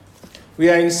We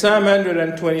are in Psalm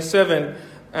 127,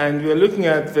 and we're looking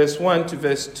at verse 1 to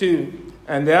verse 2.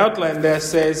 And the outline there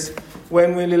says,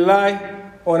 when we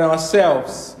rely on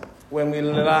ourselves. When we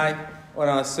rely on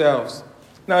ourselves.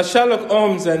 Now, Sherlock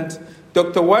Holmes and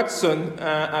Dr. Watson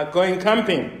are going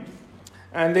camping.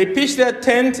 And they pitch their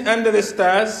tent under the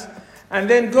stars and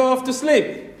then go off to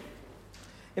sleep.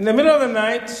 In the middle of the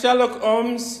night, Sherlock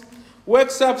Holmes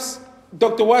wakes up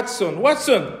Dr. Watson.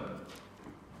 Watson,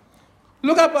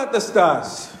 look up at the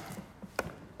stars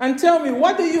and tell me,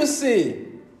 what do you see?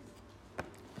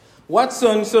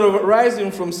 Watson, sort of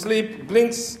rising from sleep,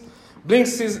 blinks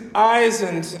his eyes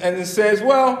and says,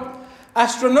 well,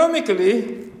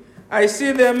 astronomically, I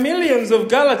see there are millions of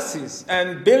galaxies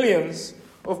and billions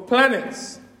of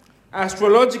planets.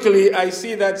 Astrologically, I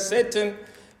see that Saturn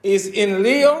is in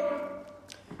Leo.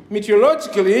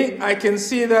 Meteorologically, I can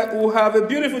see that we'll have a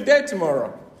beautiful day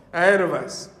tomorrow ahead of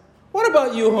us. What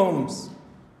about you, Holmes?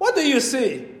 What do you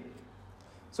see?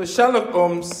 So Sherlock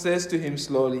Holmes says to him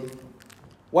slowly,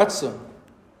 Watson,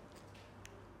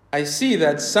 I see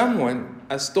that someone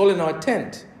has stolen our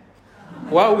tent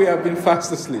while we have been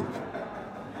fast asleep.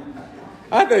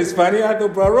 I know it's funny. I know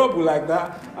Brother Rob will like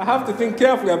that. I have to think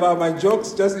carefully about my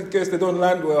jokes just in case they don't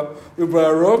land well with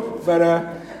Brother Rob. But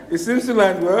it seems to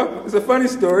land well. It's a funny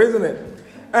story, isn't it?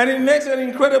 And it makes an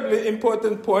incredibly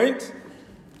important point.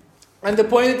 And the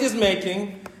point it is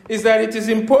making is that it is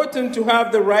important to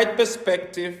have the right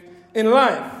perspective in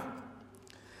life.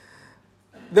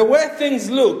 The way things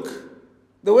look,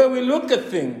 the way we look at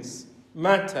things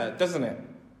matter, doesn't it?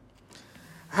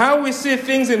 How we see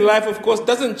things in life, of course,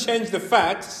 doesn't change the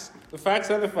facts. The facts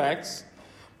are the facts.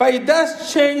 But it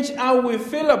does change how we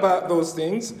feel about those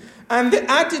things and the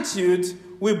attitude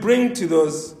we bring to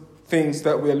those things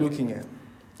that we're looking at.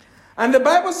 And the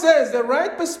Bible says the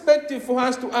right perspective for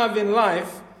us to have in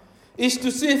life is to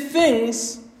see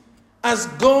things as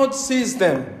God sees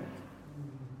them.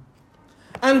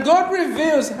 And God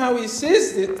reveals how he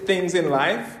sees things in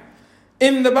life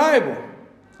in the Bible.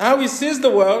 How he sees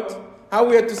the world, how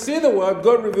we are to see the world,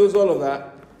 God reveals all of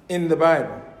that in the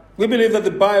Bible. We believe that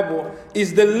the Bible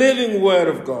is the living word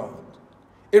of God.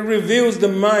 It reveals the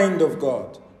mind of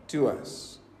God to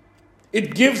us.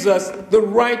 It gives us the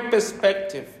right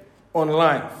perspective on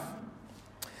life.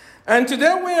 And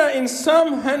today we are in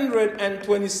Psalm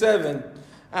 127,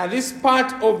 this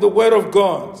part of the word of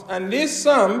God. And this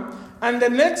psalm and the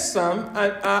next psalm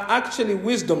are actually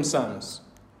wisdom psalms.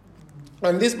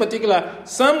 And this particular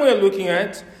psalm we're looking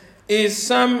at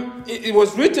it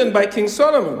was written by King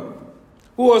Solomon,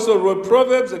 who also wrote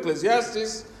Proverbs,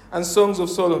 Ecclesiastes, and Songs of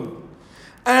Solomon.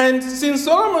 And since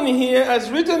Solomon here has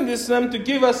written this psalm to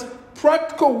give us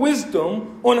practical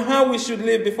wisdom on how we should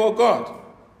live before God,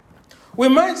 we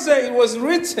might say it was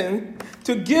written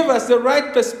to give us the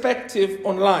right perspective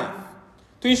on life,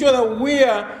 to ensure that we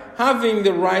are having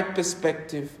the right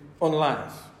perspective on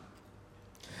life.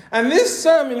 And this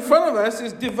psalm in front of us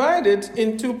is divided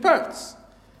in two parts.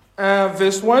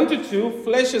 Verse 1 to 2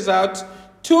 fleshes out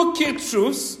two key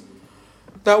truths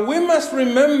that we must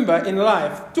remember in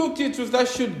life. Two key truths that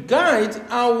should guide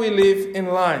how we live in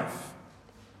life.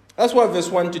 That's what verse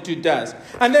 1 to 2 does.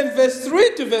 And then verse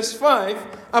 3 to verse 5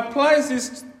 applies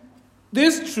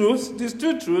these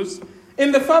two truths,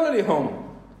 in the family home.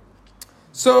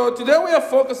 So today we are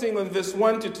focusing on verse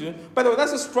 1 to 2. By the way,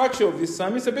 that's the structure of this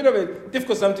psalm. It's a bit of a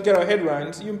difficult psalm to get our head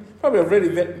around. You probably have read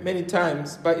it many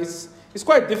times, but it's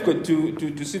quite difficult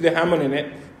to see the harmony in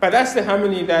it. But that's the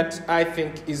harmony that I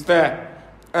think is there.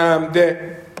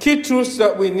 The key truths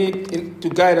that we need to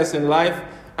guide us in life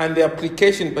and the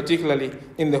application particularly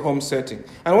in the home setting.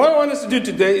 And what I want us to do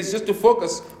today is just to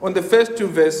focus on the first two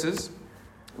verses,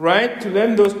 right? To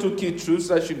learn those two key truths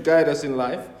that should guide us in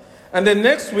life. And then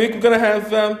next week we're going to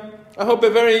have, I hope, a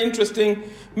very interesting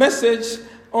message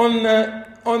on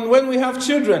when we have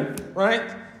children, right?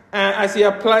 As he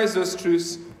applies those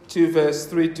truths to verse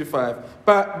 3 to 5.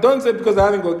 But don't say because I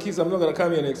haven't got kids, I'm not going to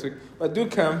come here next week. But do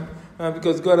come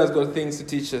because God has got things to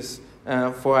teach us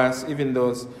for us, even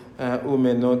those who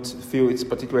may not feel it's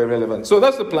particularly relevant. So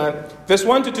that's the plan. Verse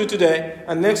 1 to 2 today,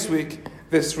 and next week,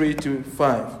 verse 3 to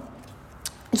 5.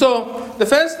 So the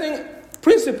first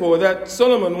principle that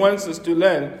Solomon wants us to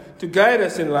learn to guide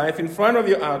us in life, in front of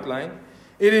your outline,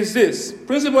 it is this.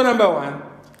 Principle number 1,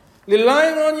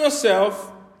 relying on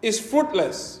yourself is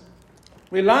fruitless.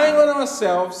 Relying on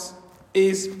ourselves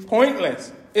is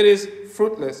pointless. It is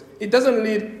fruitless. It doesn't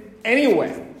lead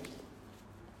anywhere.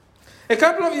 A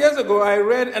couple of years ago, I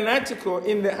read an article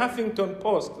in the Huffington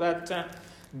Post, that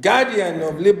guardian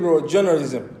of liberal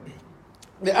journalism.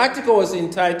 The article was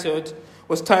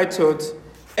titled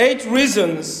 8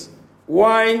 Reasons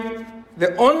Why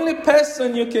The only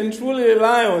person you can truly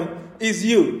rely on is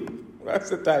you. That's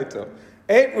the title.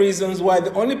 8 reasons why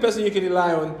the only person you can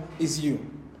rely on is you.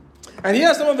 And here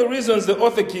are some of the reasons the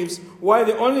author gives why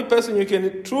the only person you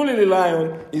can truly rely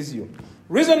on is you.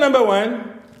 Reason number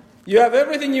 1, you have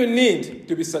everything you need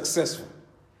to be successful.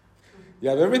 You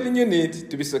have everything you need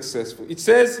to be successful. It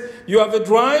says you have the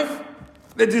drive,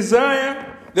 the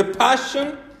desire, the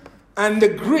passion, and the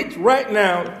grit right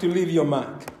now to leave your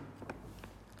mark.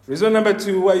 Reason number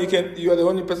 2 why you are the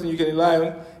only person you can rely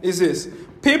on is this.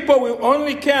 People will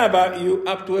only care about you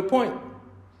up to a point.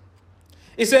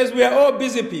 It says we are all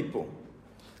busy people.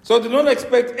 So do not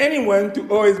expect anyone to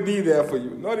always be there for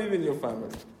you, not even your family.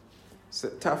 It's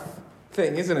a tough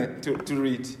thing, isn't it, to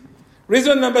read.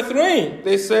 Reason number 3,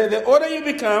 they say the older you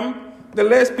become, the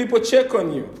less people check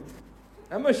on you.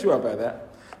 I'm not sure about that.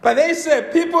 But they say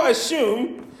people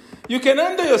assume you can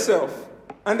handle yourself.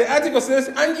 And the article says,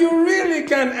 and you really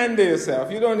can handle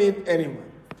yourself. You don't need anyone.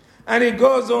 And it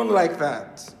goes on like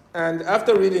that. And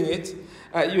after reading it,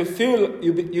 you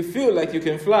feel like you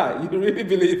can fly. You really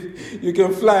believe you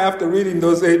can fly after reading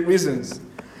those 8 reasons.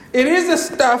 It is a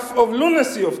stuff of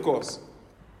lunacy, of course.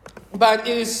 But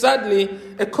it is sadly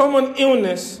a common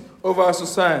illness of our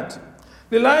society.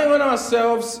 Relying on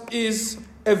ourselves is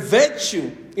a virtue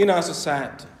in our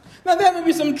society. Now, there may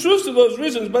be some truth to those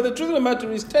reasons, but the truth of the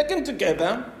matter is, taken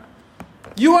together,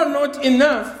 you are not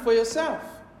enough for yourself.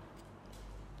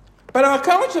 But our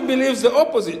culture believes the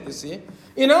opposite, you see.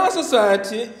 In our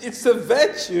society, it's a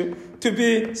virtue to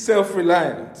be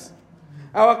self-reliant.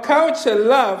 Our culture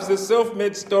loves the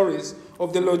self-made stories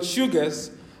of the Lord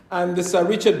Sugars and the Sir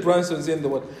Richard Bransons in the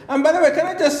world. And by the way, can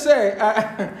I just say,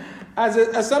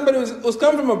 as somebody who's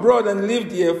come from abroad and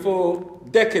lived here for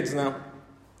decades now,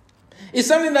 it's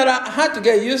something that I had to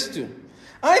get used to.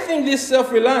 I think this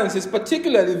self-reliance is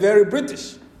particularly very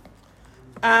British.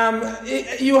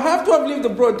 You have to have lived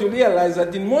abroad to realize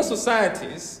that in most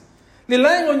societies,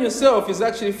 relying on yourself is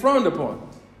actually frowned upon.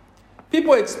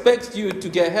 People expect you to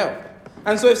get help.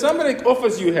 And so if somebody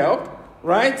offers you help,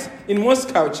 right, in most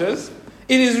cultures,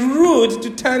 it is rude to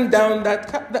turn down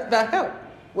that help.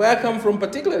 Where I come from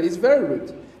particularly, it's very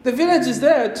rude. The village is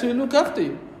there to look after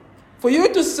you. For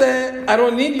you to say, I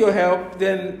don't need your help,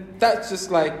 then that's just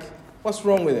like, what's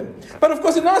wrong with him? But of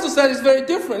course, in our society, it's very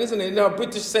different, isn't it? In our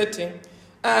British setting,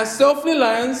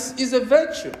 self-reliance is a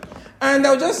virtue. And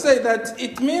I'll just say that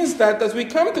it means that as we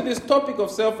come to this topic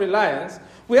of self-reliance,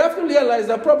 we have to realize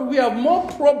that probably we have more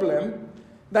problem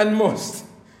than most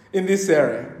in this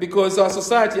area. Because our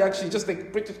society actually, just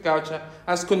like British culture,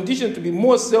 has conditioned to be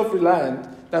more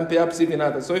self-reliant than perhaps even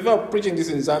others. So if I'm preaching this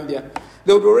in Zambia,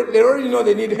 they already know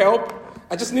they need help.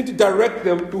 I just need to direct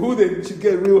them to who they should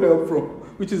get real help from,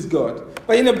 which is God.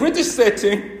 But in a British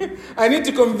setting, I need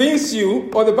to convince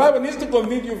you, or the Bible needs to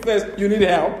convince you first, you need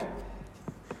help.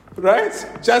 Right?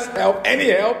 Just help, any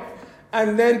help.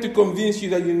 And then to convince you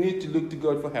that you need to look to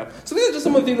God for help. So these are just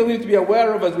some of the things that we need to be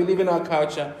aware of as we live in our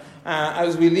culture,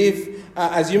 as we live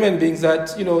as human beings,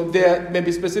 that, there may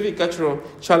be specific cultural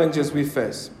challenges we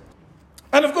face.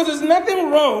 And of course, there's nothing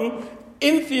wrong,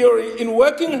 in theory, in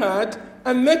working hard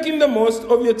and making the most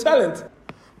of your talent.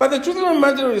 But the truth of the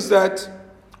matter is that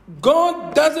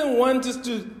God doesn't want us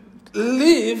to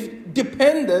live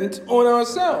dependent on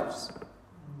ourselves.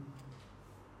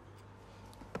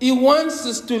 He wants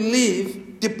us to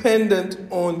live dependent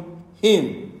on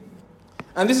Him.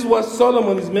 And this is what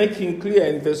Solomon is making clear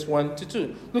in verse 1 to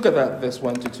 2. Look at that, verse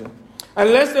 1 to 2.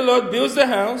 Unless the Lord builds the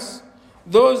house,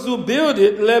 those who build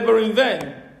it labor in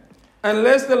vain.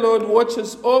 Unless the Lord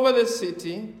watches over the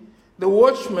city, the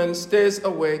watchman stays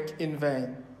awake in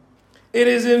vain. It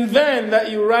is in vain that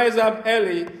you rise up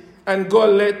early and go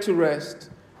late to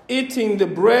rest, eating the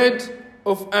bread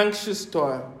of anxious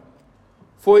toil.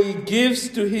 For He gives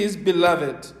to His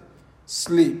beloved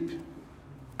sleep.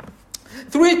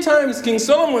 3 times King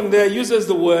Solomon there uses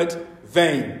the word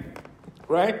vain.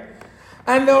 Right?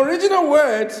 And the original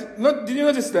word, did you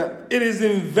notice that? It is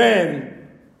in vain.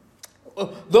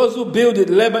 Those who build it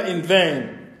labor in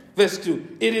vain. Verse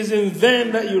 2. It is in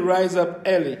vain that you rise up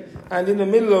early. And in the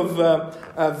middle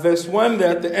of verse 1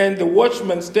 there at the end, the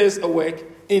watchman stays awake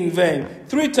in vain.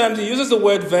 3 times he uses the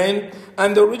word vain.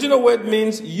 And the original word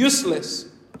means useless,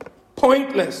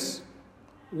 pointless,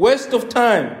 waste of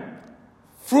time,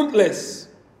 fruitless.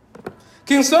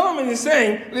 King Solomon is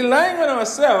saying relying on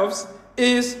ourselves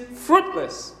is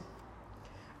fruitless.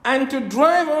 And to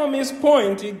drive home his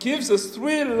point, he gives us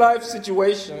 3 life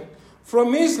situations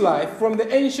from his life, from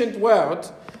the ancient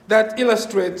world, that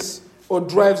illustrates or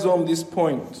drives home this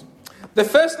point. The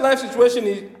first life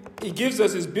situation he gives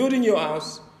us is building your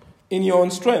house in your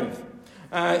own strength.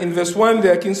 In verse 1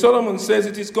 there, King Solomon says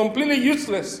it is completely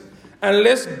useless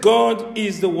unless God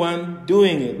is the one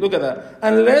doing it. Look at that.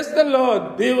 Unless the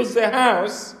Lord builds the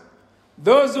house,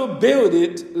 those who build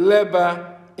it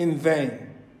labor in vain.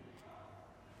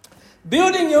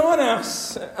 Building your own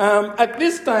house at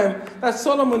this time that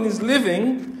Solomon is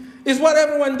living is what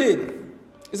everyone did.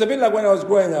 It's a bit like when I was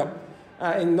growing up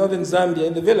in northern Zambia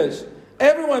in the village.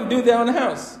 Everyone built their own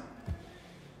house.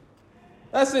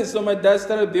 That's it. So my dad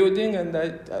started building, and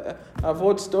I've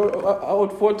heard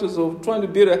photos of trying to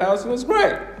build a house. It was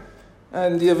great.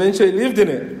 And he eventually lived in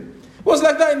it. It was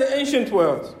like that in the ancient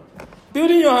world.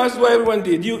 Building your house is what everyone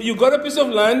did. You got a piece of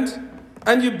land,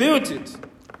 and you built it.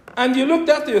 And you looked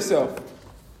after yourself.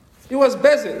 It was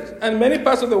basic. And many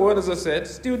parts of the world, as I said,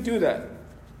 still do that.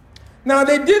 Now,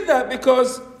 they did that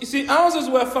because, you see, houses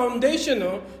were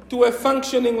foundational to a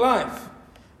functioning life.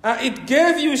 It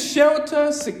gave you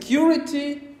shelter,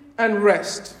 security, and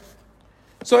rest.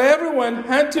 So everyone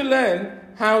had to learn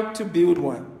how to build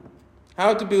one,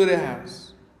 how to build a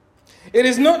house. It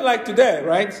is not like today,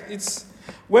 right? It's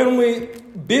when we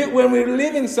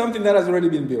live in something that has already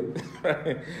been built,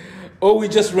 right? Or we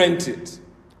just rent it,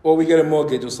 or we get a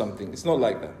mortgage or something. It's not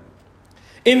like that.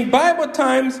 In Bible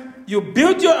times, you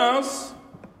built your house,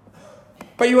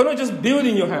 but you were not just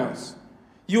building your house.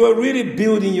 You were really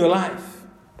building your life.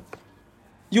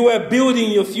 You were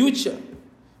building your future.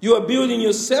 You were building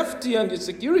your safety and your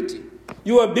security.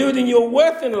 You were building your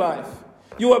worth in life.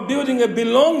 You were building a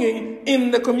belonging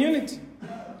in the community.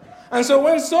 And so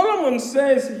when Solomon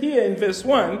says here in verse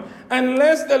 1,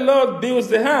 unless the Lord builds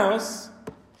the house,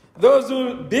 those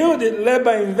who build it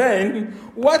labor in vain,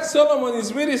 what Solomon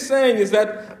is really saying is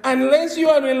that unless you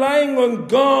are relying on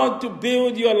God to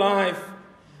build your life,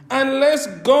 unless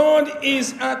God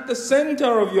is at the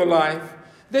center of your life,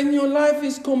 then your life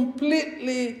is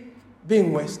completely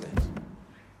being wasted.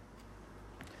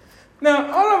 Now,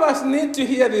 all of us need to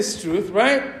hear this truth,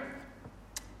 right?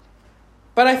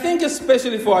 But I think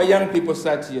especially for our young people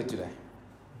sat here today.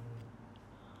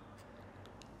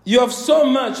 You have so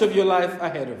much of your life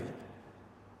ahead of you.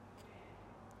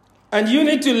 And you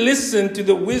need to listen to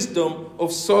the wisdom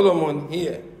of Solomon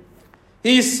here.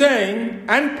 He is saying,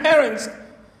 and parents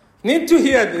need to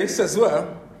hear this as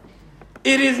well,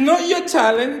 it is not your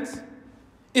talent,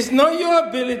 it's not your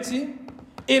ability,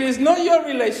 it is not your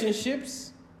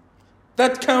relationships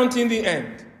that count in the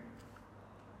end.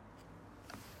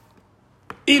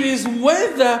 It is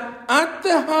whether at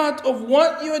the heart of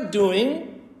what you're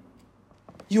doing,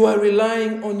 you are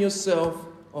relying on yourself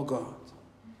or God.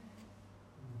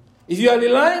 If you are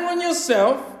relying on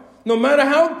yourself, no matter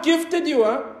how gifted you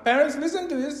are, parents, listen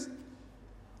to this.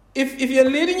 If you're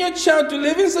leading your child to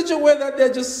live in such a way that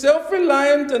they're just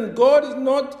self-reliant and God is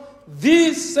not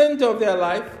the center of their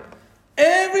life,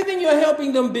 everything you're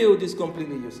helping them build is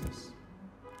completely useless.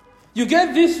 You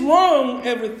get this wrong,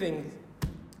 everything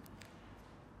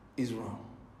is wrong.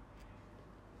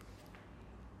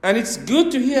 And it's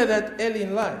good to hear that early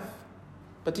in life,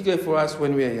 particularly for us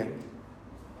when we are young.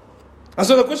 And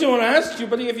so the question I want to ask you,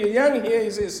 particularly if you're young here,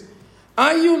 is this: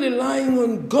 are you relying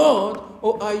on God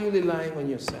or are you relying on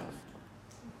yourself?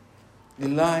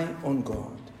 Rely on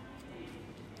God.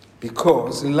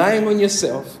 Because relying on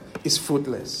yourself is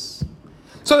fruitless.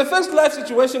 So the first life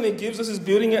situation he gives us is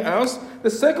building a house. The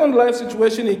second life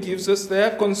situation he gives us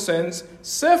there concerns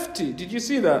safety. Did you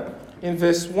see that in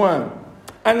verse 1?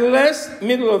 Unless,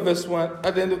 middle of verse 1,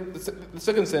 at the end of the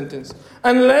second sentence,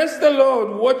 unless the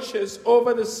Lord watches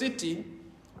over the city,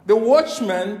 the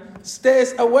watchman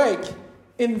stays awake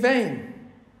in vain.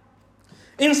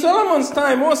 In Solomon's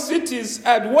time, most cities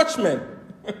had watchmen,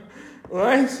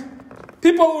 right?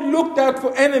 People who looked out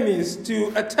for enemies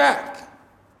to attack.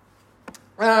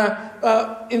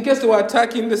 In case they were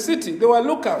attacking the city, there were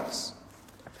lookouts.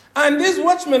 And these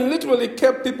watchmen literally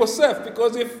kept people safe,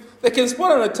 because if they can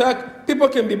spot an attack, people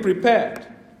can be prepared,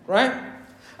 right?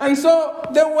 And so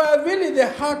they were really the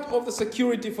heart of the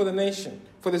security for the nation,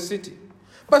 for the city.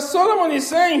 But Solomon is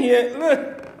saying here,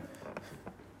 look,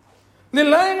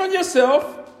 relying on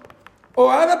yourself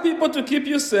or other people to keep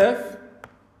you safe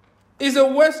is a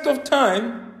waste of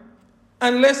time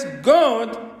unless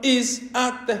God is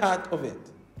at the heart of it.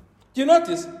 Do you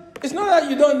notice? It's not that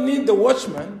you don't need the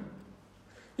watchman.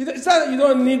 It's not that you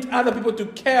don't need other people to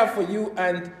care for you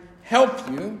and help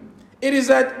you. It is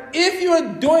that if you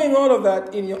are doing all of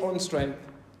that in your own strength,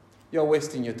 you're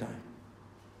wasting your time.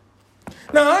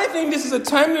 Now, I think this is a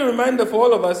timely reminder for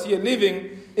all of us here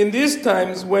living in these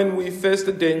times when we face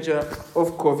the danger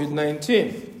of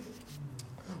COVID-19.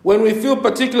 When we feel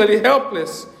particularly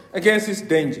helpless against its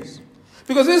dangers.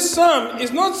 Because this psalm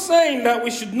is not saying that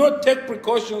we should not take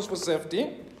precautions for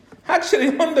safety.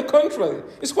 Actually, on the contrary,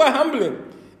 it's quite humbling.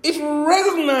 It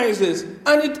recognizes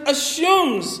and it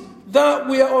assumes that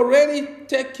we are already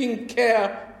taking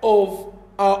care of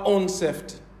our own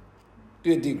safety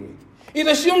to a degree. It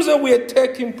assumes that we are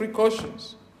taking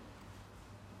precautions.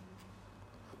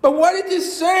 But what it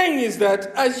is saying is that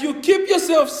as you keep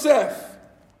yourself safe,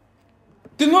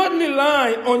 do not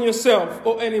rely on yourself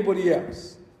or anybody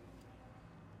else.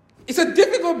 It's a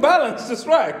difficult balance to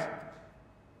strike.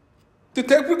 To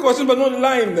take precautions but not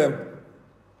rely on them.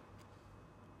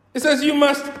 It says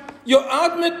your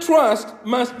ultimate trust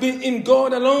must be in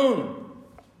God alone.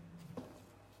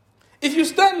 If you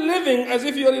start living as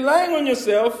if you're relying on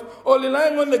yourself or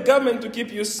relying on the government to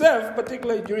keep you safe,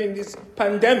 particularly during this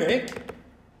pandemic,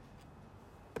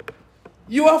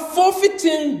 you are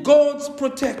forfeiting God's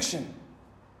protection.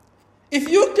 If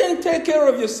you can take care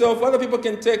of yourself, other people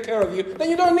can take care of you, then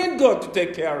you don't need God to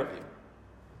take care of you.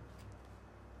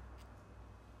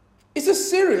 It's a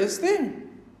serious thing.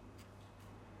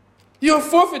 You're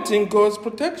forfeiting God's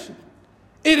protection.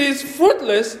 It is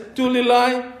fruitless to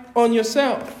rely on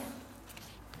yourself.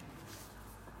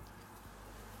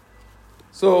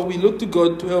 So we look to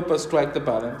God to help us strike the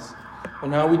balance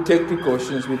on how we take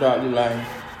precautions without relying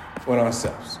on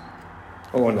ourselves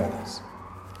or on others.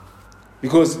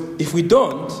 Because if we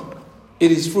don't,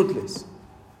 it is fruitless.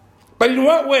 But in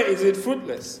what way is it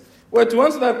fruitless? Well, to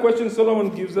answer that question, Solomon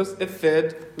gives us a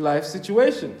third life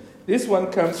situation. This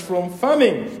one comes from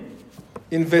famine.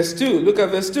 In verse 2, look at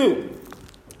verse 2.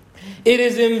 It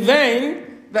is in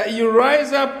vain that you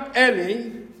rise up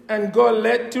early and go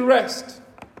late to rest,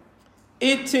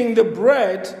 eating the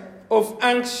bread of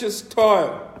anxious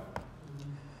toil.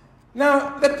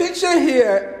 Now, the picture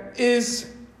here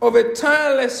is of a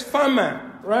tireless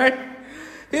farmer, right?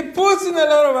 He puts in a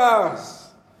lot of hours.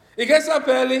 He gets up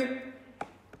early,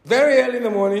 very early in the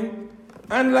morning,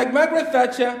 and like Margaret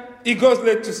Thatcher, he goes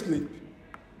late to sleep.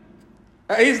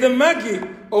 He's the Maggie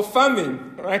of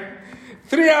farming, right?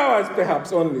 3 hours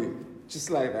perhaps only, just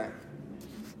like that.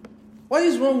 What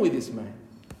is wrong with this man?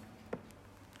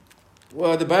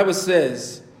 Well, the Bible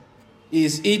says he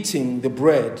is eating the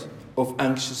bread of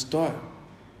anxious toil.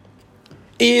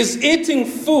 He is eating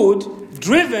food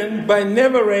driven by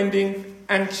never-ending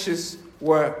anxious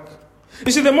work.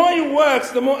 You see, the more he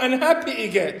works, the more unhappy he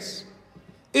gets.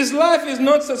 His life is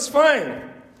not satisfying.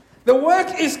 The work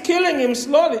is killing him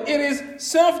slowly. It is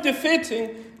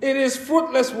self-defeating. It is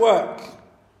fruitless work.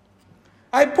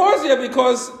 I pause here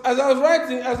because as I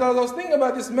was thinking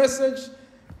about this message,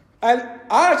 I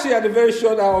actually had a very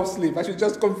short hour of sleep. I should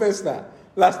just confess that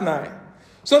last night.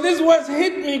 So these words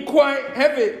hit me quite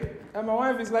heavy. And my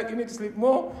wife is like, you need to sleep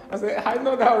more. I said, I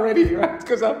know that already, right?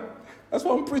 Because that's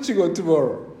what I'm preaching on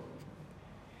tomorrow.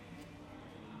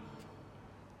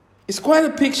 It's quite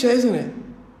a picture, isn't it?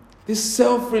 This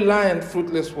self-reliant,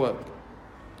 fruitless work.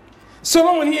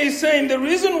 Solomon here is saying the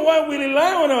reason why we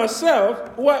rely on ourselves,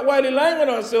 why relying on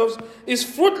ourselves is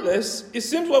fruitless, it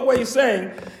seems like what he's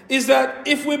saying, is that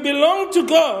if we belong to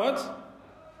God,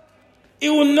 He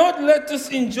will not let us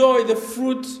enjoy the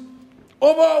fruit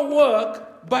of our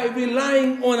work by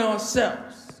relying on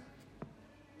ourselves.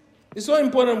 It's so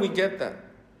important we get that.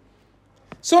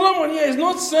 Solomon here is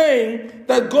not saying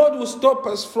that God will stop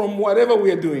us from whatever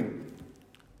we are doing.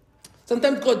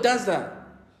 Sometimes God does that.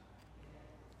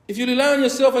 If you rely on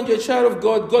yourself and you're a child of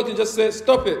God, God can just say,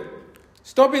 stop it.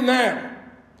 Stop it now.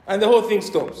 And the whole thing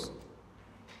stops.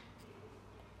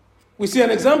 We see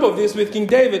an example of this with King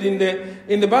David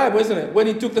in the Bible, isn't it? When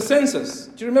he took the census.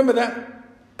 Do you remember that?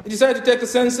 He decided to take the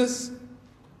census.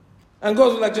 And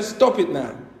God was like, just stop it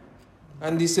now.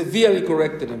 And he severely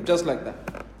corrected him, just like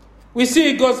that. We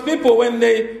see God's people when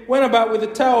they went about with the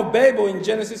Tower of Babel in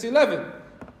Genesis 11.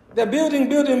 They're building,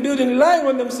 relying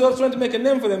on themselves, trying to make a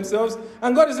name for themselves.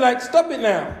 And God is like, stop it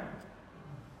now.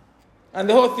 And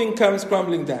the whole thing comes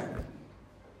crumbling down.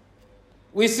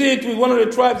 We see it with one of the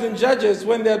tribes in Judges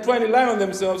when they're trying to rely on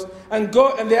themselves. And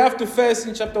they have to face,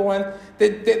 in chapter 1,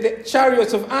 the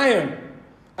chariots of iron.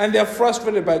 And they're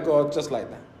frustrated by God just like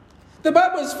that. The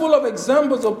Bible is full of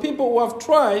examples of people who have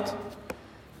tried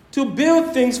to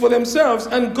build things for themselves,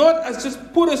 and God has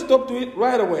just put a stop to it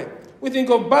right away. We think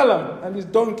of Balaam and his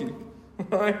donkey,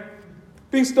 right?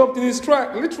 Being stopped in his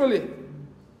track, literally.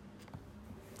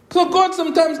 So God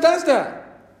sometimes does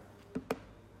that.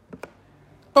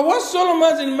 But what Solomon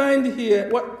has in mind here,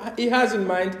 what he has in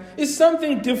mind, is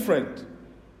something different.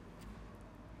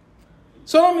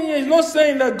 Solomon here is not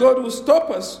saying that God will stop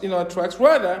us in our tracks.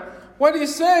 Rather, what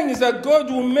he's saying is that God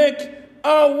will make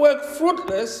our work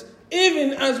fruitless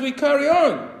even as we carry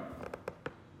on.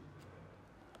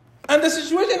 And the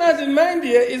situation he has in mind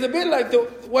here is a bit like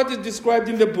what is described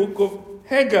in the book of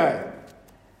Haggai.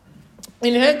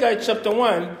 In Haggai chapter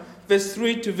 1, verse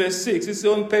 3 to verse 6, it's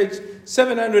on page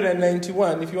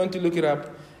 791 if you want to look it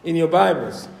up in your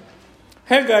Bibles.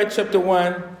 Haggai chapter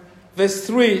 1, verse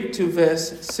 3 to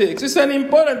verse 6. It's an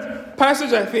important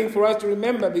passage, I think, for us to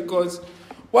remember, because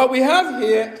what we have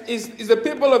here is the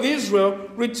people of Israel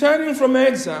returning from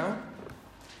exile,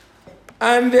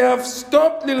 and they have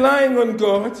stopped relying on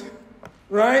God,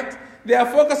 right? They are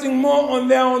focusing more on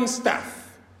their own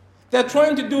stuff. They're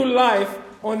trying to do life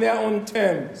on their own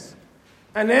terms.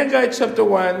 And Haggai chapter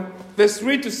 1, verse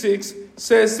 3 to 6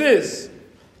 says this.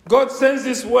 God sends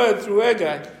this word through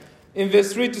Haggai. In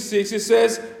verse 3 to 6, it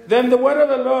says, "Then the word of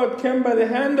the Lord came by the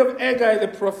hand of Haggai the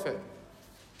prophet.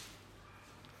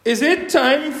 Is it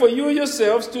time for you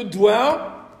yourselves to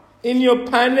dwell in your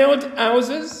paneled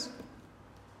houses,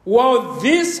 while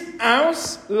this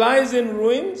house lies in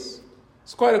ruins?"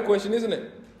 It's quite a question, isn't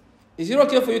it? Is it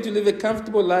okay for you to live a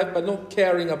comfortable life but not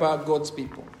caring about God's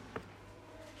people?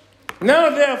 "Now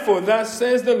therefore, thus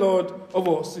says the Lord of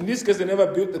hosts." In this case, they never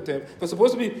built the temple. They're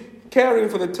supposed to be caring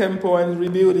for the temple and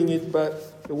rebuilding it,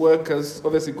 but the workers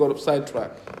obviously got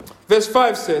sidetracked. Verse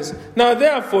 5 says, "Now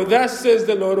therefore, thus says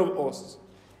the Lord of hosts,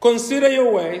 consider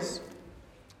your ways.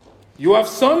 You have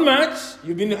sown much,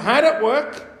 you've been hard at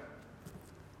work,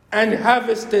 and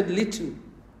harvested little.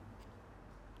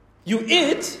 You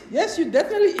eat, yes, you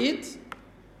definitely eat,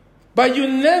 but you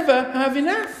never have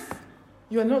enough.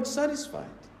 You are not satisfied.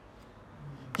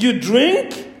 You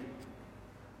drink,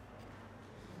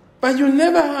 but you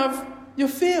never have your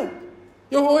fill.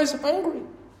 You're always hungry.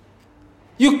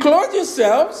 You clothe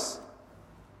yourselves,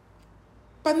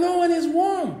 but no one is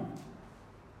warm."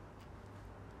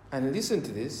 And listen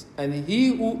to this. "And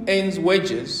he who earns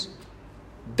wages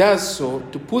does so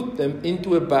to put them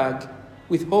into a bag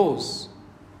with holes."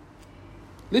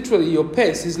 Literally, your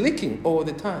purse is leaking all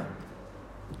the time.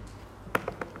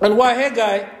 And why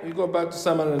Haggai, we go back to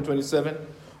Psalm 127,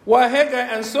 what Haggai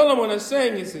and Solomon are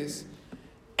saying is this: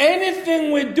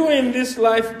 anything we do in this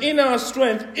life in our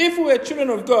strength, if we are children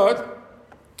of God,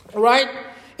 right,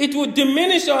 it will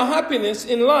diminish our happiness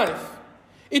in life.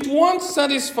 It won't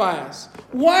satisfy us.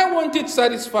 Why won't it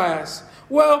satisfy us?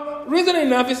 Well, reason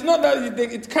enough, it's not that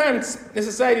it can't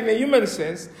necessarily in a human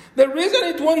sense. The reason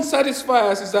it won't satisfy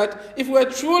us is that if we're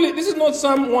truly, this is not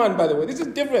Psalm 1, by the way, this is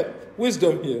different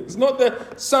wisdom here. It's not the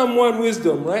Psalm 1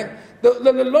 wisdom, right?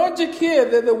 The logic here,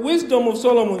 the wisdom of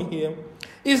Solomon here,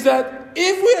 is that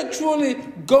if we are truly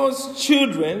God's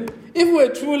children, if we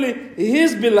are truly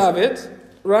His beloved,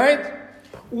 right?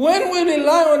 When we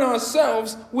rely on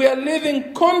ourselves, we are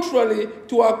living contrary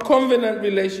to our covenant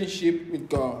relationship with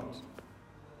God.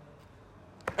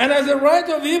 And as the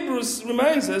writer of Hebrews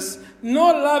reminds us, no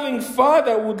loving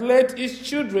father would let his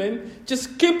children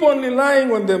just keep on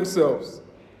relying on themselves.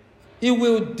 He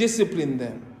will discipline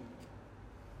them.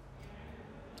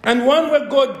 And one way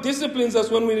God disciplines us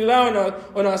when we rely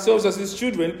on ourselves as His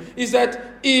children is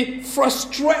that He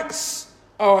frustrates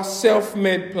our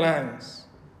self-made plans.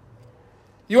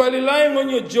 You are relying on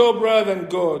your job rather than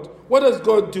God. What does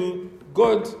God do?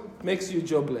 God makes you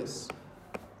jobless.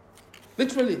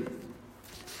 Literally.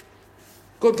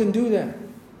 God can do that.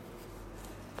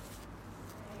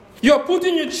 You are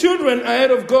putting your children ahead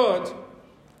of God.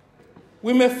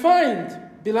 We may find,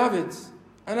 beloved,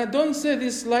 and I don't say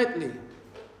this lightly,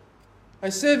 I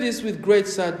say this with great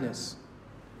sadness.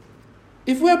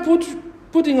 If we are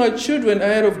putting our children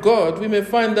ahead of God, we may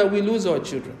find that we lose our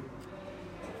children.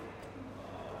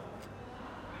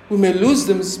 We may lose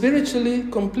them spiritually,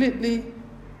 completely.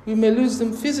 We may lose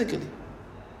them physically.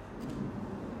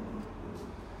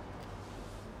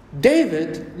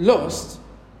 David lost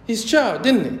his child,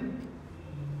 didn't he?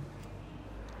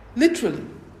 Literally.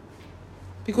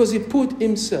 Because he put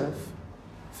himself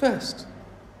first.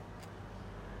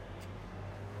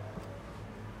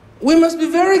 We must be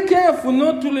very careful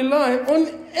not to rely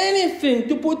on anything,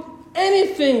 to put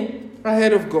anything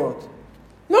ahead of God.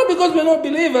 Not because we're not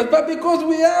believers, but because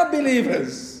we are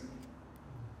believers.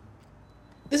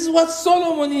 This is what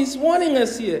Solomon is warning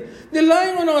us here.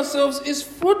 Relying on ourselves is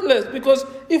fruitless, because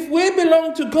if we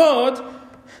belong to God,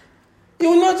 He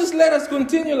will not just let us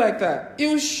continue like that. He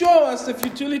will show us the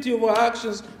futility of our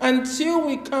actions until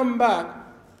we come back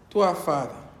to our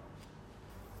Father.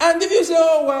 And if you say,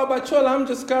 "Oh, well, Bachola, I'm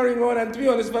just carrying on," and to be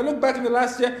honest, if I look back in the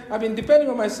last year, I've been depending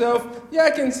on myself, yeah, I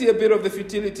can see a bit of the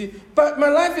futility, but my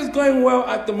life is going well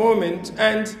at the moment,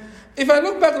 and if I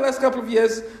look back the last couple of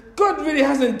years, God really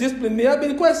hasn't disciplined me. I've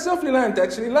been quite self-reliant,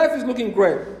 actually. Life is looking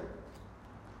great.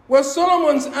 Well,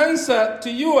 Solomon's answer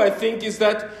to you, I think, is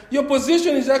that your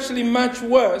position is actually much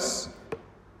worse.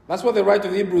 That's what the writer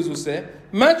of Hebrews will say.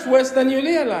 Much worse than you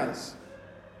realize.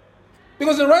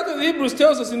 Because the writer of Hebrews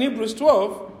tells us in Hebrews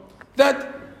 12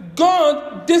 that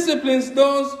God disciplines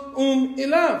those whom he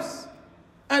loves.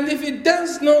 And if he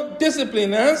does not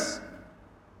discipline us,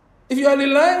 if you are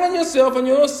relying on yourself and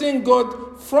you're not seeing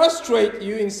God frustrate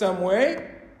you in some way,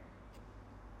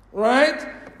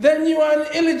 right, then you are an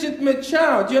illegitimate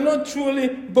child. You're not truly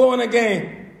born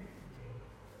again.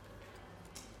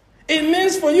 It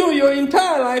means for you, your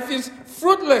entire life is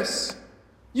fruitless.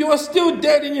 You are still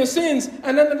dead in your sins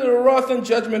and under the wrath and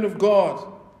judgment of God.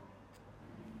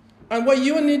 And what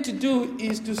you need to do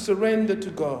is to surrender to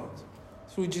God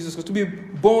through Jesus Christ, to be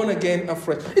born again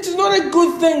afresh. It is not a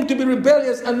good thing to be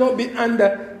rebellious and not be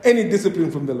under any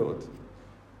discipline from the Lord.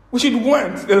 We should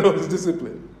want the Lord's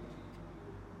discipline.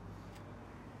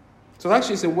 So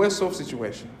actually it's a worse off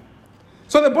situation.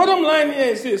 So the bottom line here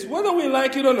is this: whether we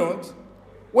like it or not,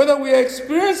 whether we are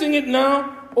experiencing it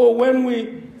now or when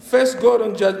we face God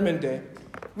on Judgment Day,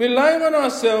 relying on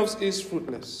ourselves is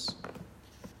fruitless.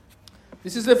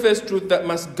 This is the first truth that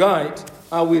must guide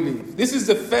how we live. This is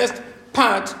the first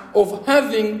part of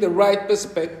having the right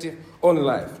perspective on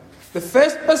life. The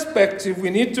first perspective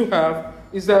we need to have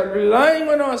is that relying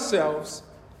on ourselves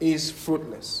is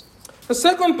fruitless. The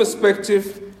second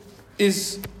perspective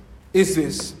is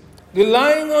this: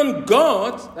 relying on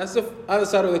God, that's the other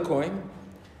side of the coin,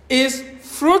 is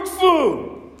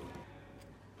fruitful.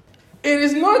 It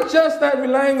is not just that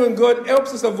relying on God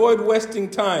helps us avoid wasting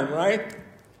time, right?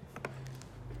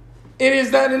 It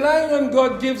is that relying on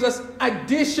God gives us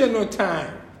additional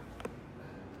time.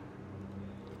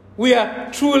 We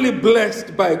are truly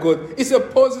blessed by God. It's a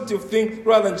positive thing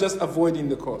rather than just avoiding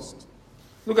the cost.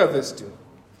 Look at verse 2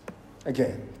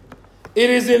 again.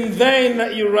 It is in vain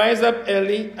that you rise up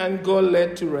early and go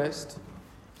late to rest,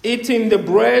 eating the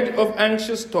bread of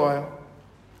anxious toil,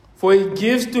 for he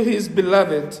gives to his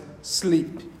beloved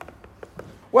sleep.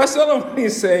 What Solomon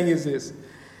is saying is this: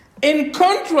 in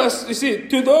contrast, you see,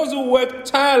 to those who work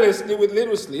tirelessly with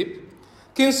little sleep,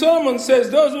 King Solomon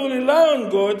says those who rely on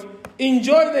God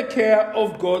enjoy the care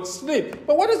of God's sleep.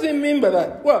 But what does he mean by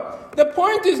that? Well, the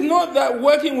point is not that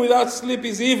working without sleep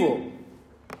is evil,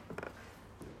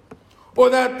 or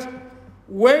that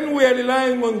when we are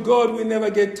relying on God we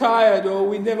never get tired,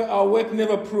 or our work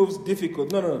never proves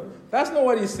difficult. No. That's not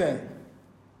what he's saying.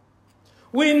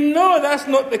 We know that's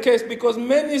not the case because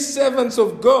many servants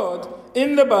of God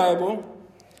in the Bible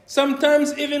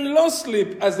sometimes even lost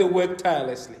sleep as they worked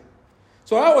tirelessly.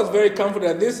 So I was very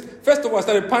confident at this. First of all, I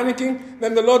started panicking.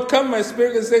 Then the Lord calmed my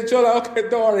spirit and said, Chola, okay,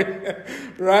 don't worry.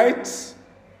 Right?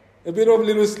 A bit of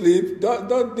little sleep.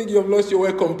 Don't think you've lost your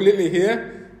way completely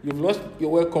here. You've lost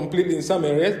your way completely in some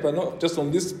areas, but not just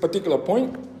on this particular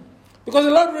point. Because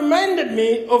the Lord reminded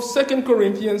me of 2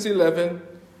 Corinthians 11,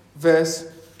 verse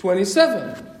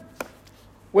 27,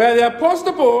 where the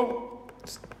Apostle Paul,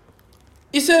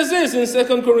 he says this in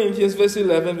 2 Corinthians verse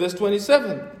 11, verse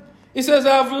 27. He says,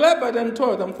 I have labored and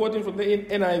toiled. I'm quoting from the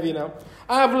NIV now.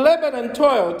 I have labored and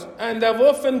toiled, and have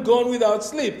often gone without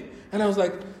sleep. And I was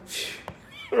like, phew,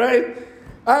 right?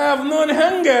 I have known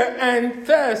hunger and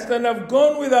thirst, and have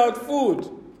gone without food.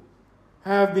 I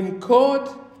have been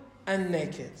cold and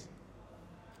naked.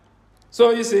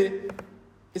 So you see,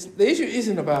 the issue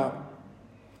isn't about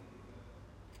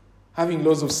having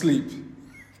lots of sleep.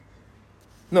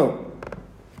 No.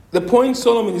 The point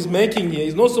Solomon is making here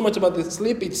is not so much about the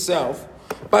sleep itself,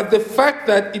 but the fact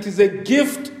that it is a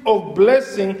gift of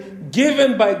blessing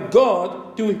given by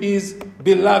God to his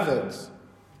beloved.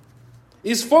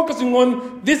 He's focusing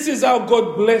on this is how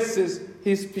God blesses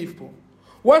his people.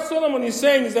 What Solomon is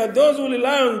saying is that those who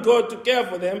rely on God to care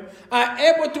for them are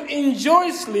able to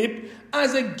enjoy sleep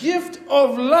as a gift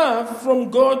of love from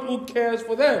God who cares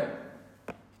for them.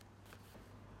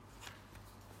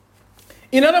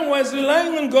 In other words,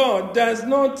 relying on God does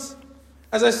not,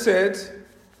 as I said,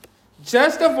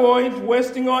 just avoid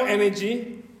wasting our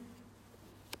energy.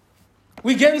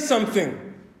 We gain something.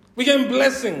 We gain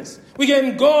blessings. We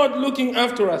gain God looking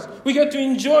after us. We get to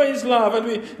enjoy his love and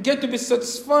we get to be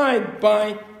satisfied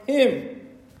by him.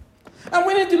 And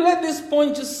we need to let this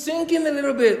point just sink in a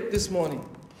little bit this morning.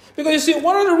 Because you see,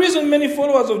 one of the reasons many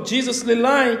followers of Jesus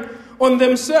rely on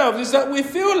themselves is that we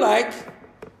feel like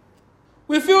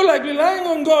relying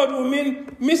on God will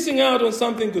mean missing out on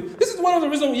something good. This is one of the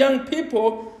reasons young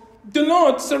people do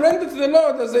not surrender to the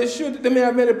Lord as they should. They may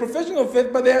have made a profession of faith,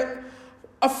 but they're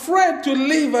afraid to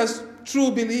live as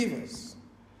true believers.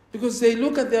 Because they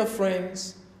look at their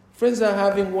friends. Friends are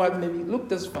having what maybe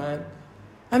looked as fine.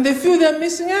 And they feel they're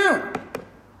missing out.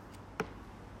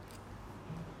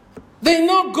 They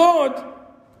know God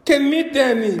can meet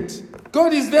their needs.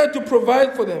 God is there to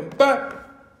provide for them. But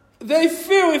they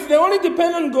feel if they only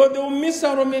depend on God, they will miss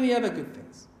out on many other good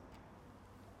things.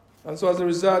 And so as a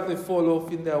result, they fall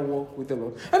off in their walk with the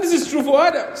Lord. And this is true for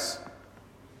adults.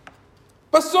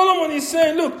 But Solomon is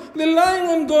saying, look, relying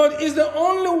on God is the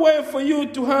only way for you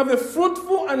to have a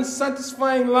fruitful and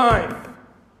satisfying life.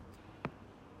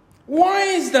 Why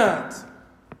is that?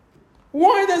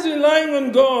 Why does relying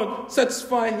on God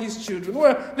satisfy his children?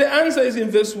 Well, the answer is in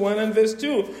verse 1 and verse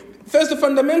 2. First,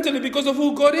 fundamentally, because of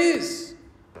who God is.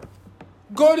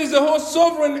 God is the whole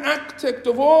sovereign architect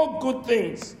of all good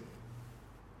things.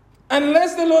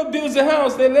 Unless the Lord builds a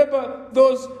house, they labor,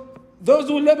 those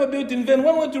who labor build in vain.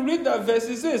 One way to read that verse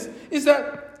is this, is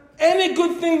that any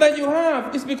good thing that you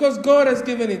have is because God has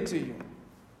given it to you.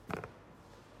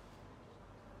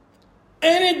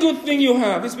 Any good thing you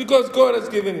have is because God has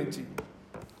given it to you.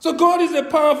 So God is a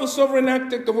powerful sovereign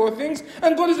architect of all things,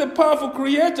 and God is a powerful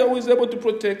creator who is able to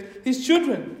protect his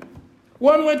children.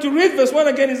 One way to read verse 1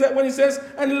 again is that when he says,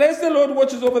 unless the Lord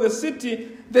watches over the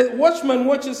city, the watchman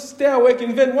watches stay awake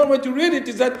in vain. One way to read it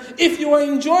is that if you are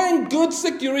enjoying good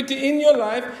security in your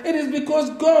life, it is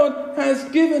because God has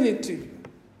given it to you.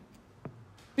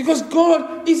 Because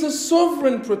God is a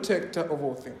sovereign protector of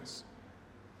all things.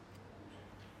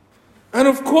 And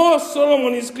of course,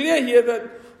 Solomon is clear here that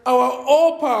our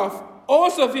all-powerful,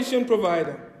 all-sufficient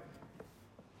provider,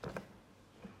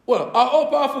 well, our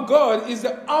all-powerful God is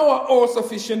our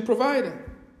all-sufficient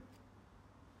provider.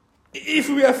 If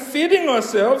we are feeding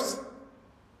ourselves,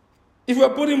 if we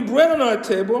are putting bread on our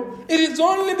table, it is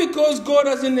only because God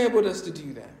has enabled us to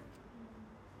do that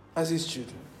as his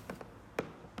children.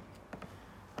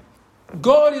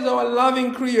 God is our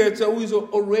loving creator who is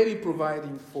already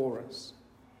providing for us.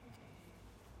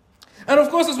 And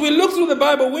of course, as we look through the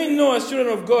Bible, we know as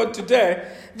children of God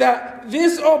today that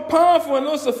this all-powerful and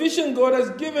all-sufficient God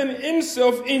has given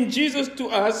himself in Jesus to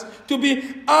us to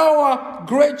be our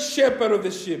great shepherd of the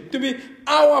sheep, to be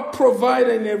our provider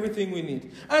in everything we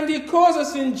need. And he calls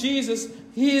us in Jesus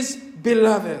his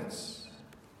beloved.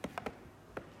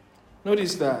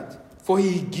 Notice that. For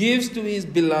he gives to his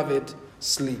beloved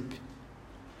sleep.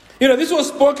 You know, this was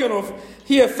spoken of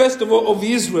here, first of all, of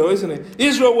Israel, isn't it?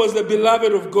 Israel was the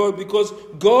beloved of God because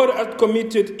God had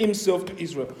committed himself to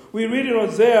Israel. We read in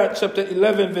Hosea chapter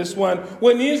 11, verse 1,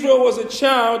 when Israel was a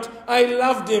child, I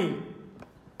loved him.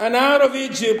 And out of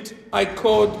Egypt, I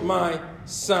called my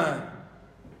son.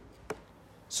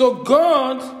 So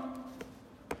God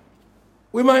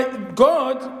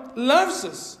loves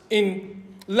us,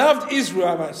 loved Israel,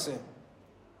 I might say.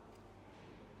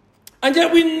 And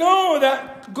yet we know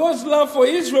that God's love for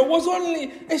Israel was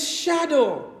only a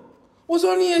shadow of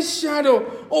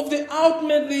the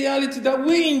ultimate reality that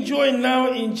we enjoy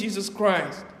now in Jesus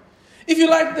Christ. If you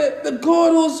like, the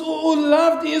God who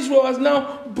loved Israel has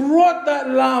now brought that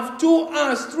love to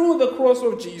us through the cross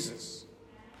of Jesus.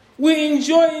 We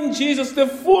enjoy in Jesus the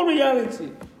full reality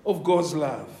of God's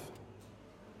love.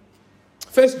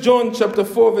 1 John chapter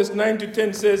 4 verse 9 to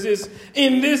 10 says this,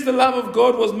 in this the love of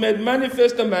God was made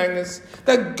manifest among us,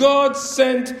 that God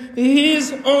sent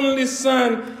his only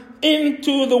Son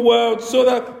into the world so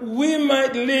that we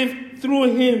might live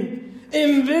through him.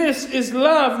 In this is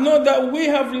love, not that we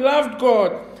have loved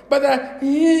God, but that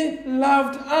he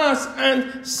loved us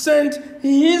and sent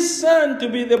his Son to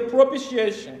be the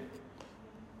propitiation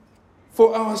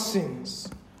for our sins.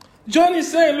 John is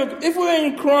saying, look, if we're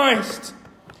in Christ,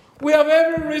 we have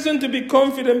every reason to be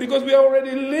confident because we are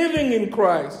already living in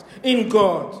Christ, in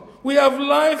God. We have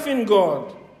life in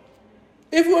God.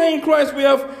 If we're in Christ, we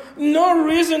have no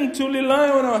reason to rely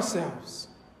on ourselves.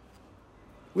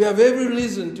 We have every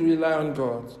reason to rely on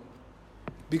God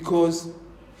because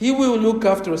he will look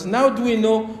after us. Now do we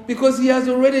know? Because he has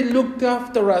already looked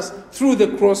after us through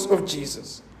the cross of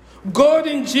Jesus. God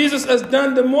in Jesus has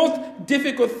done the most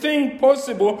difficult thing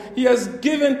possible. He has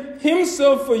given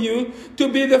himself for you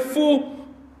to be the full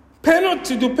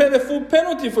penalty, to pay the full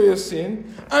penalty for your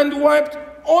sin, and wiped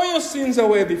all your sins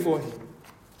away before him.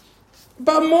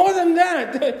 But more than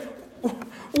that,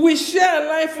 we share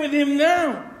life with him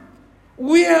now.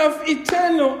 We have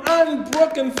eternal,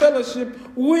 unbroken fellowship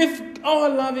with our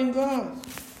loving God.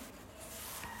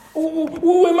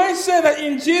 We might say that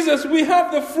in Jesus we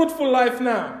have the fruitful life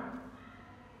now.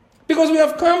 Because we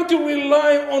have come to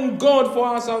rely on God for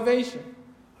our salvation.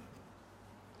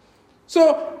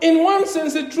 So, in one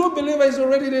sense, a true believer is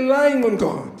already relying on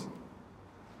God.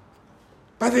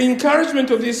 But the encouragement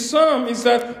of this psalm is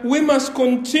that we must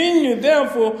continue,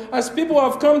 therefore, as people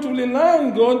have come to rely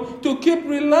on God, to keep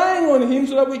relying on him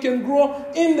so that we can grow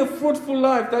in the fruitful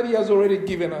life that he has already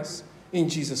given us in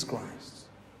Jesus Christ.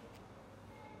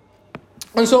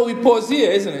 And so we pause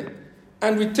here, isn't it?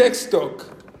 And we take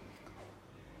stock.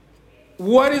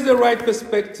 what is the right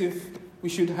perspective we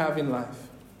should have in life?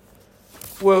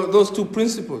 Well, those two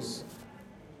principles.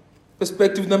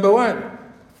 Perspective number one,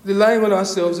 relying on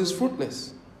ourselves is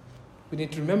fruitless. We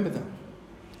need to remember that.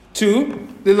 Two,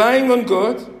 relying on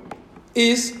God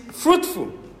is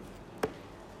fruitful.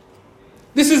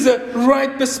 This is the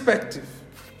right perspective.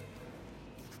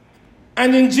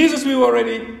 And in Jesus, we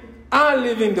already are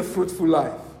living the fruitful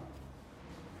life.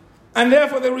 And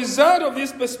therefore, the result of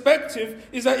this perspective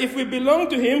is that if we belong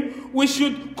to Him, we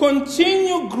should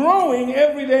continue growing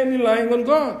every day and relying on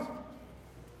God.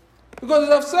 Because as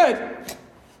I've said,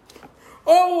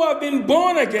 all who have been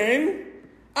born again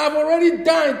have already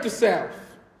died to self.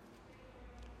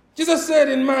 Jesus said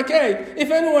in Mark 8,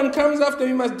 if anyone comes after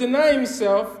me, he must deny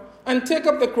himself and take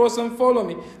up the cross and follow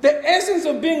me. The essence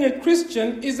of being a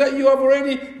Christian is that you have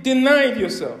already denied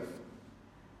yourself.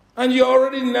 And you're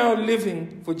already now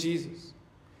living for Jesus.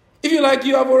 If you like,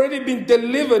 you have already been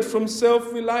delivered from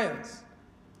self-reliance.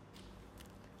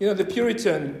 You know, the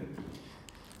Puritan,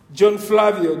 John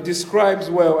Flavio, describes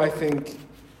well, I think,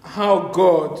 how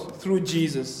God, through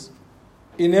Jesus,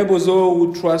 enables all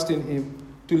who trust in Him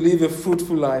to live a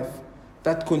fruitful life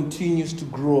that continues to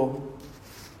grow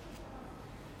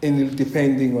in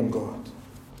depending on God.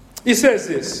 He says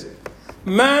this,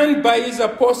 man by his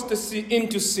apostasy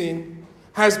into sin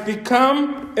has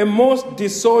become a most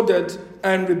disordered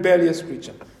and rebellious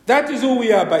creature. That is who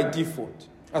we are by default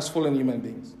as fallen human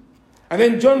beings. And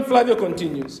then John Flavio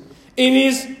continues, in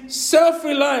his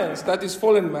self-reliance, that is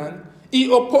fallen man, he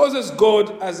opposes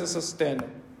God as a sustainer.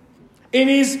 In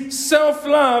his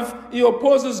self-love, he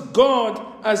opposes God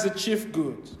as the chief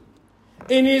good.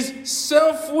 In his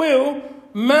self-will,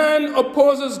 man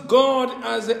opposes God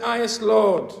as the highest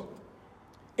Lord.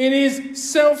 In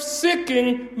his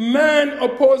self-seeking, man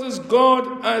opposes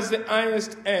God as the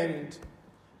highest end.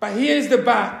 But here's the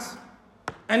but,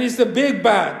 and it's the big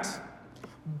but.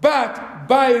 But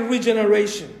by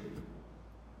regeneration,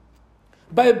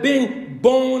 by being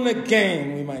born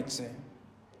again, we might say,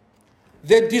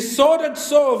 the disordered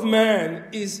soul of man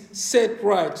is set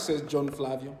right, says John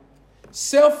Flavio.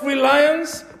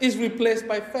 Self-reliance is replaced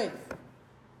by faith.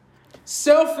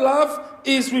 Self-love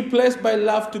is replaced by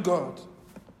love to God.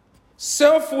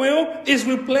 Self-will is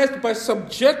replaced by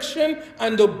subjection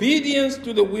and obedience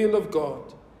to the will of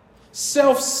God.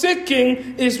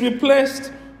 Self-seeking is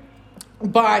replaced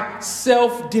by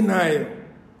self-denial.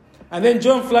 And then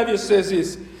John Flavio says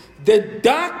this, the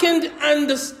darkened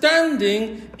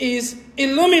understanding is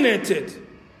illuminated.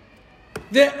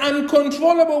 The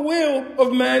uncontrollable will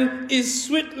of man is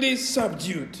sweetly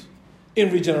subdued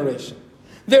in regeneration.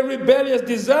 The rebellious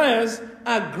desires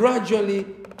are gradually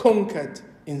conquered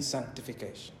in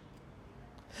sanctification.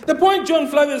 The point John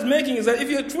Flavio is making is that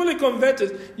if you're truly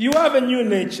converted, you have a new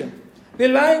nature.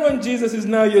 Relying on Jesus is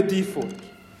now your default.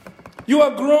 You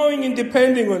are growing in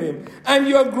depending on Him. And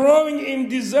you are growing in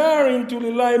desiring to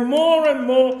rely more and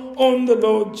more on the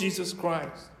Lord Jesus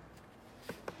Christ.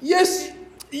 Yes,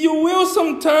 you will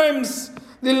sometimes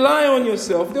rely on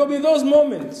yourself. There will be those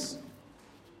moments.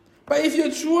 But if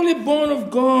you're truly born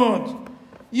of God,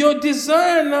 your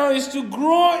desire now is to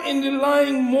grow in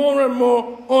relying more and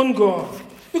more on God.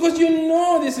 Because you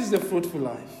know this is the fruitful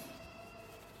life.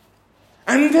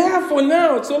 And therefore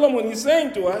now, Solomon is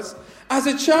saying to us, as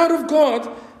a child of God,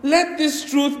 let this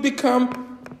truth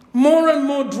become more and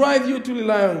more drive you to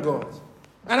rely on God.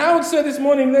 And I would say this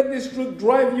morning, let this truth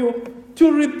drive you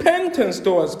to repentance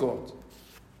towards God.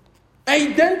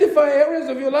 Identify areas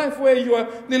of your life where you are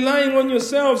relying on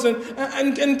yourselves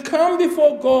and come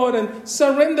before God and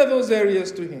surrender those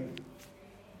areas to Him.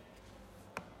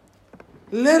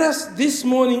 Let us this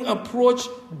morning approach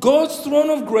God's throne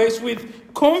of grace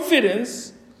with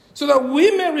confidence so that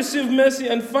we may receive mercy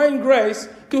and find grace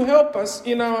to help us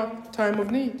in our time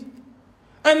of need.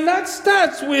 And that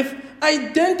starts with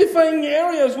identifying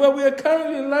areas where we are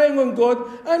currently relying on God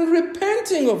and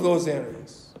repenting of those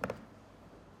areas.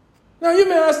 Now you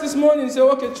may ask this morning and say,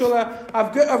 okay, Chola,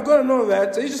 I've got to know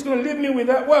that. So you're just going to leave me with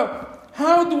that? Well,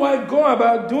 how do I go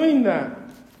about doing that?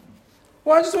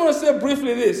 Well, I just want to say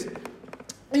briefly this.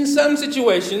 In some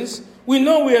situations, we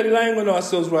know we are relying on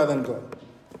ourselves rather than God.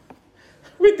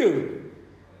 We do.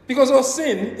 Because our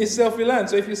sin is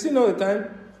self-reliant. So if you sin all the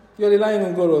time, you're relying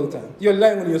on God all the time. You're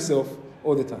relying on yourself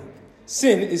all the time.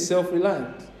 Sin is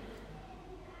self-reliant.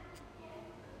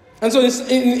 And so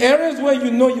in areas where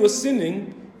you know you're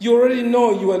sinning, you already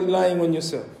know you are relying on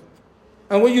yourself.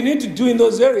 And what you need to do in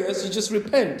those areas, you just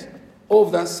repent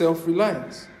of that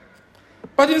self-reliance.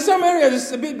 But in some areas,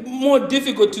 it's a bit more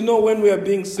difficult to know when we are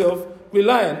being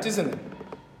self-reliant, isn't it?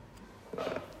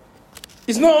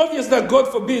 It's not obvious that God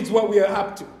forbids what we are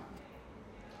up to.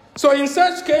 So in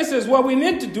such cases, what we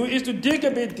need to do is to dig a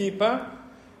bit deeper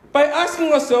by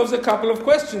asking ourselves a couple of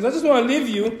questions. I just want to leave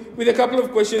you with a couple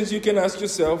of questions you can ask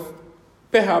yourself,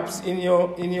 perhaps in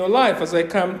your life, as I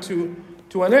come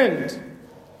to an end.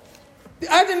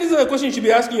 I think these are the questions you should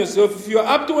be asking yourself. If you're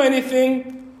up to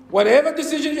anything, whatever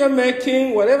decision you're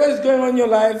making, whatever is going on in your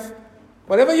life,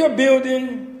 whatever you're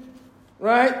building,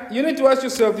 right? You need to ask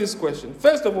yourself this question.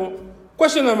 First of all,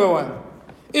 question number 1.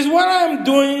 Is what I am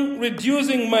doing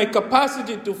reducing my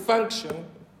capacity to function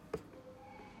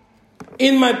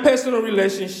in my personal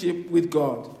relationship with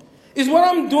God? Is what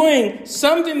I'm doing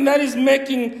something that is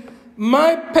making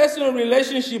my personal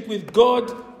relationship with God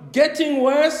getting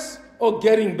worse or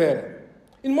getting better?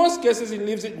 In most cases, it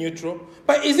leaves it neutral.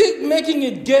 But is it making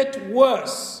it get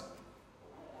worse?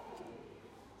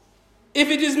 If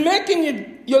it is making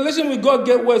your relationship with God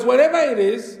get worse, whatever it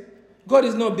is, God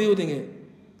is not building it.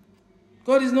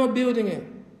 God is not building it.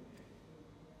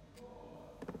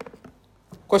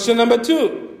 Question number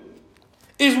 2.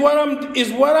 Is what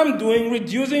I'm doing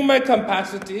reducing my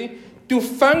capacity to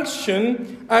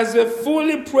function as a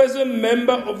fully present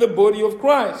member of the body of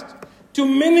Christ, to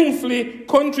meaningfully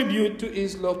contribute to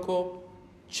his local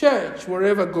church,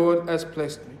 wherever God has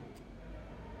placed me?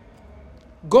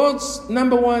 God's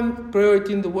number 1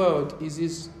 priority in the world is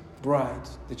his bride,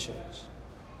 the church.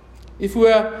 If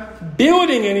we are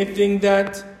building anything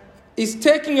that is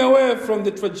taking away from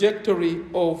the trajectory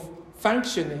of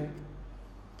functioning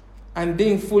and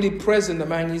being fully present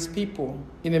among his people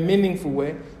in a meaningful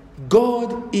way,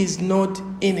 God is not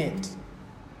in it.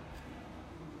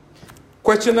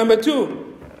 Question number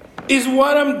 2. Is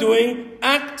what I'm doing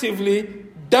actively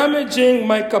damaging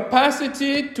my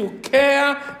capacity to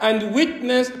care and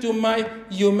witness to my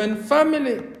human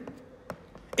family?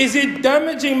 Is it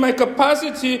damaging my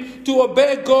capacity to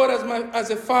obey God as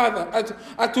a father,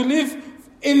 to live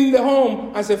in the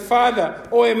home as a father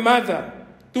or a mother,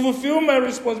 to fulfill my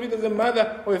responsibility as a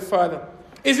mother or a father?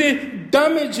 Is it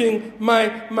damaging my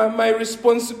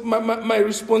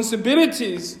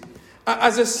responsibilities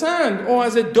as a son or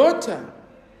as a daughter?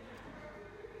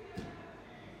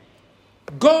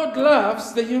 God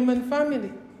loves the human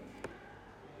family.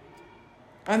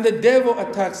 And the devil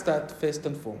attacks that first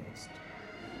and foremost.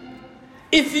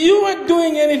 If you are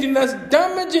doing anything that's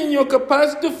damaging your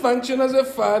capacity to function as a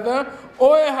father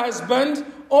or a husband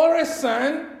or a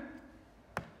son,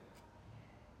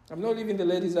 I'm not leaving the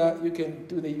ladies out. You can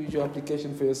do the usual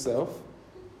application for yourself.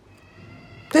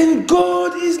 Then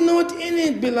God is not in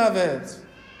it, beloved.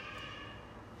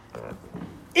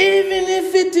 Even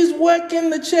if it is working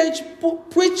the church,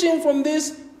 preaching from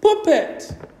this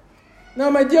pulpit. Now,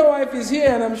 my dear wife is here,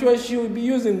 and I'm sure she will be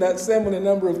using that sermon a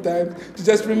number of times to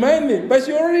just remind me. But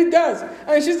she already does.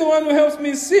 And she's the one who helps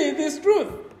me see this truth.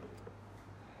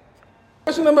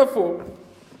 Question number 4.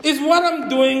 Is what I'm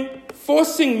doing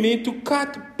forcing me to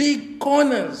cut big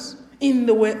corners in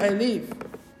the way I live?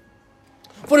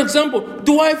 For example,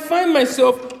 do I find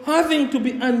myself having to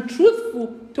be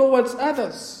untruthful towards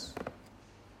others?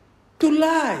 To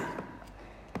lie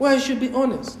where I should be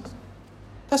honest?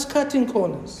 That's cutting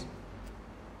corners.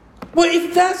 Well,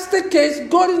 if that's the case,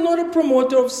 God is not a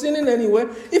promoter of sin in any way.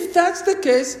 If that's the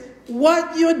case,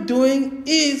 what you're doing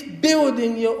is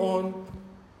building your own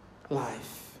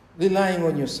life, relying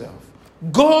on yourself.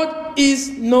 God is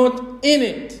not in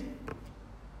it.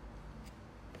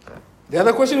 The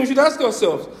other question we should ask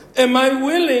ourselves, am I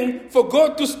willing for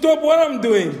God to stop what I'm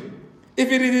doing if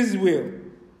it is His will?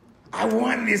 I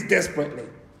want this desperately,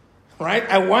 right?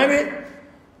 I want it,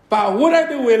 but would I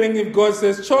be willing if God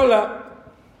says, Chola,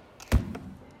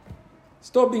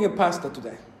 stop being a pastor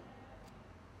today?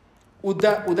 Would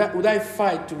I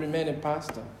fight to remain a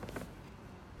pastor?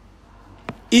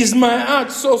 Is my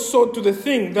heart so sold to the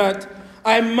thing that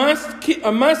I must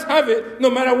have it no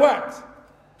matter what?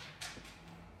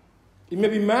 It may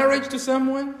be marriage to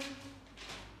someone.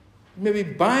 It may be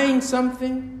buying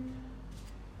something.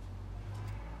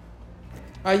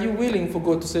 Are you willing for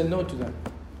God to say no to that?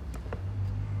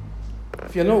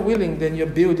 If you're not willing, then you're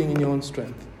building in your own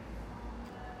strength.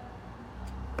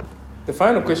 The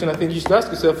final question I think you should ask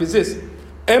yourself is this.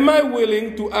 Am I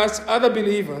willing to ask other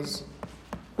believers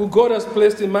who God has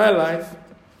placed in my life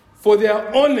for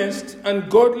their honest and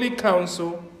godly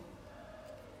counsel?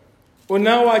 Or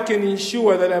now I can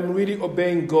ensure that I'm really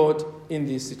obeying God in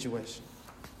this situation.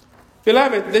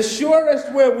 Beloved, the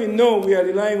surest way we know we are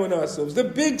relying on ourselves, the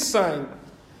big sign,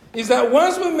 is that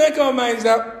once we make our minds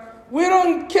up, we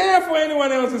don't care for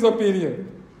anyone else's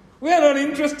opinion. We are not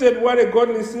interested what a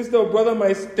godly sister or brother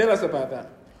might tell us about that.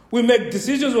 We make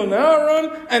decisions on our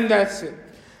own, and that's it.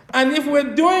 And if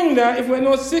we're doing that, if we're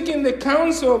not seeking the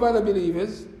counsel of other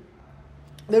believers,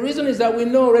 The reason is that we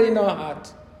know already in our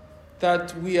heart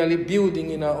that we are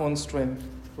building in our own strength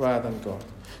rather than God.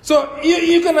 So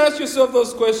you can ask yourself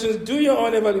those questions, do your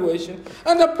own evaluation,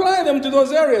 and apply them to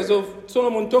those areas of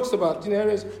Solomon talks about, in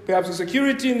areas perhaps of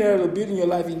security, in the area of building your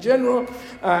life in general,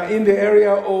 in the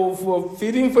area of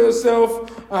feeding for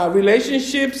yourself,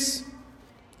 relationships.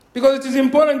 Because it is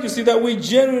important, you see, that we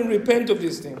genuinely repent of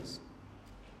these things.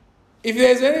 If there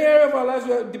is any area of our lives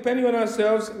where depending on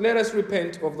ourselves, let us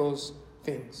repent of those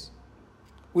things.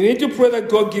 We need to pray that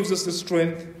God gives us the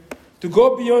strength to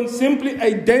go beyond simply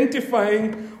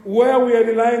identifying where we are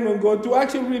relying on God, to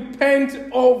actually repent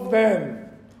of them,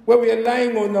 where we are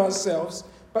relying on ourselves.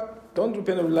 But don't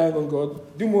repent of relying on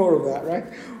God. Do more of that, right?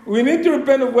 We need to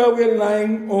repent of where we are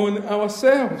relying on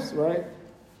ourselves, right?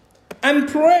 And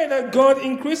pray that God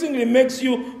increasingly makes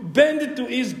you bend to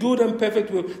His good and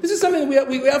perfect will. This is something we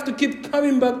have to keep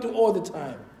coming back to all the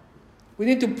time. We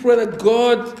need to pray that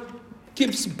God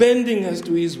keeps bending us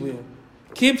to His will,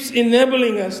 keeps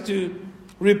enabling us to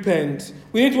repent.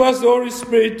 We need to ask the Holy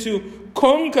Spirit to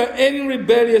conquer any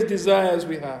rebellious desires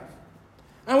we have.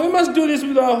 And we must do this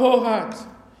with our whole heart.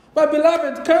 But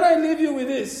beloved, can I leave you with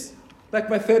this? Like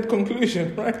my third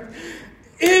conclusion, right?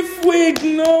 If we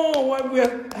ignore what we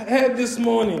have heard this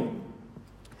morning,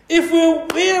 if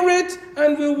we hear it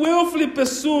and we willfully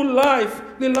pursue life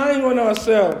relying on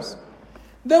ourselves,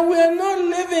 then we are not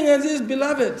living as His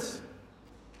beloved.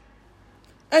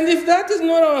 And if that is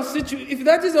not if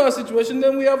that is our situation,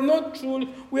 then we are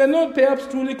not perhaps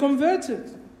truly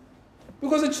converted.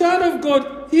 Because a child of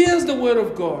God hears the word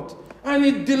of God, and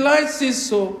it delights his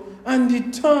soul, and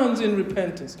it turns in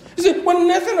repentance. You see, when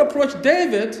Nathan approached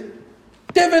David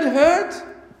heard,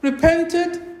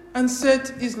 repented, and set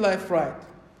his life right.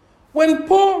 When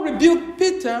Paul rebuked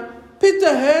Peter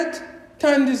heard,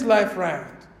 turned his life right.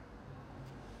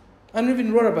 And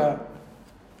even wrote about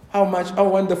how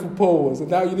wonderful Paul was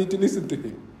and how you need to listen to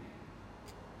him.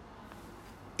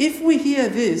 If we hear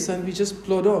this and we just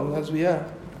plod on as we are,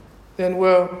 then,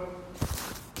 well,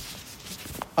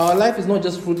 our life is not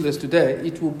just fruitless today,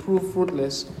 it will prove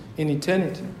fruitless in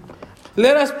eternity.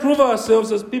 Let us prove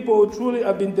ourselves as people who truly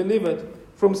have been delivered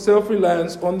from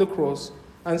self-reliance on the cross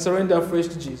and surrender afresh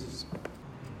to Jesus.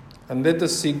 And let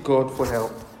us seek God for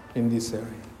help in this area.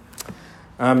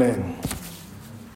 Amen.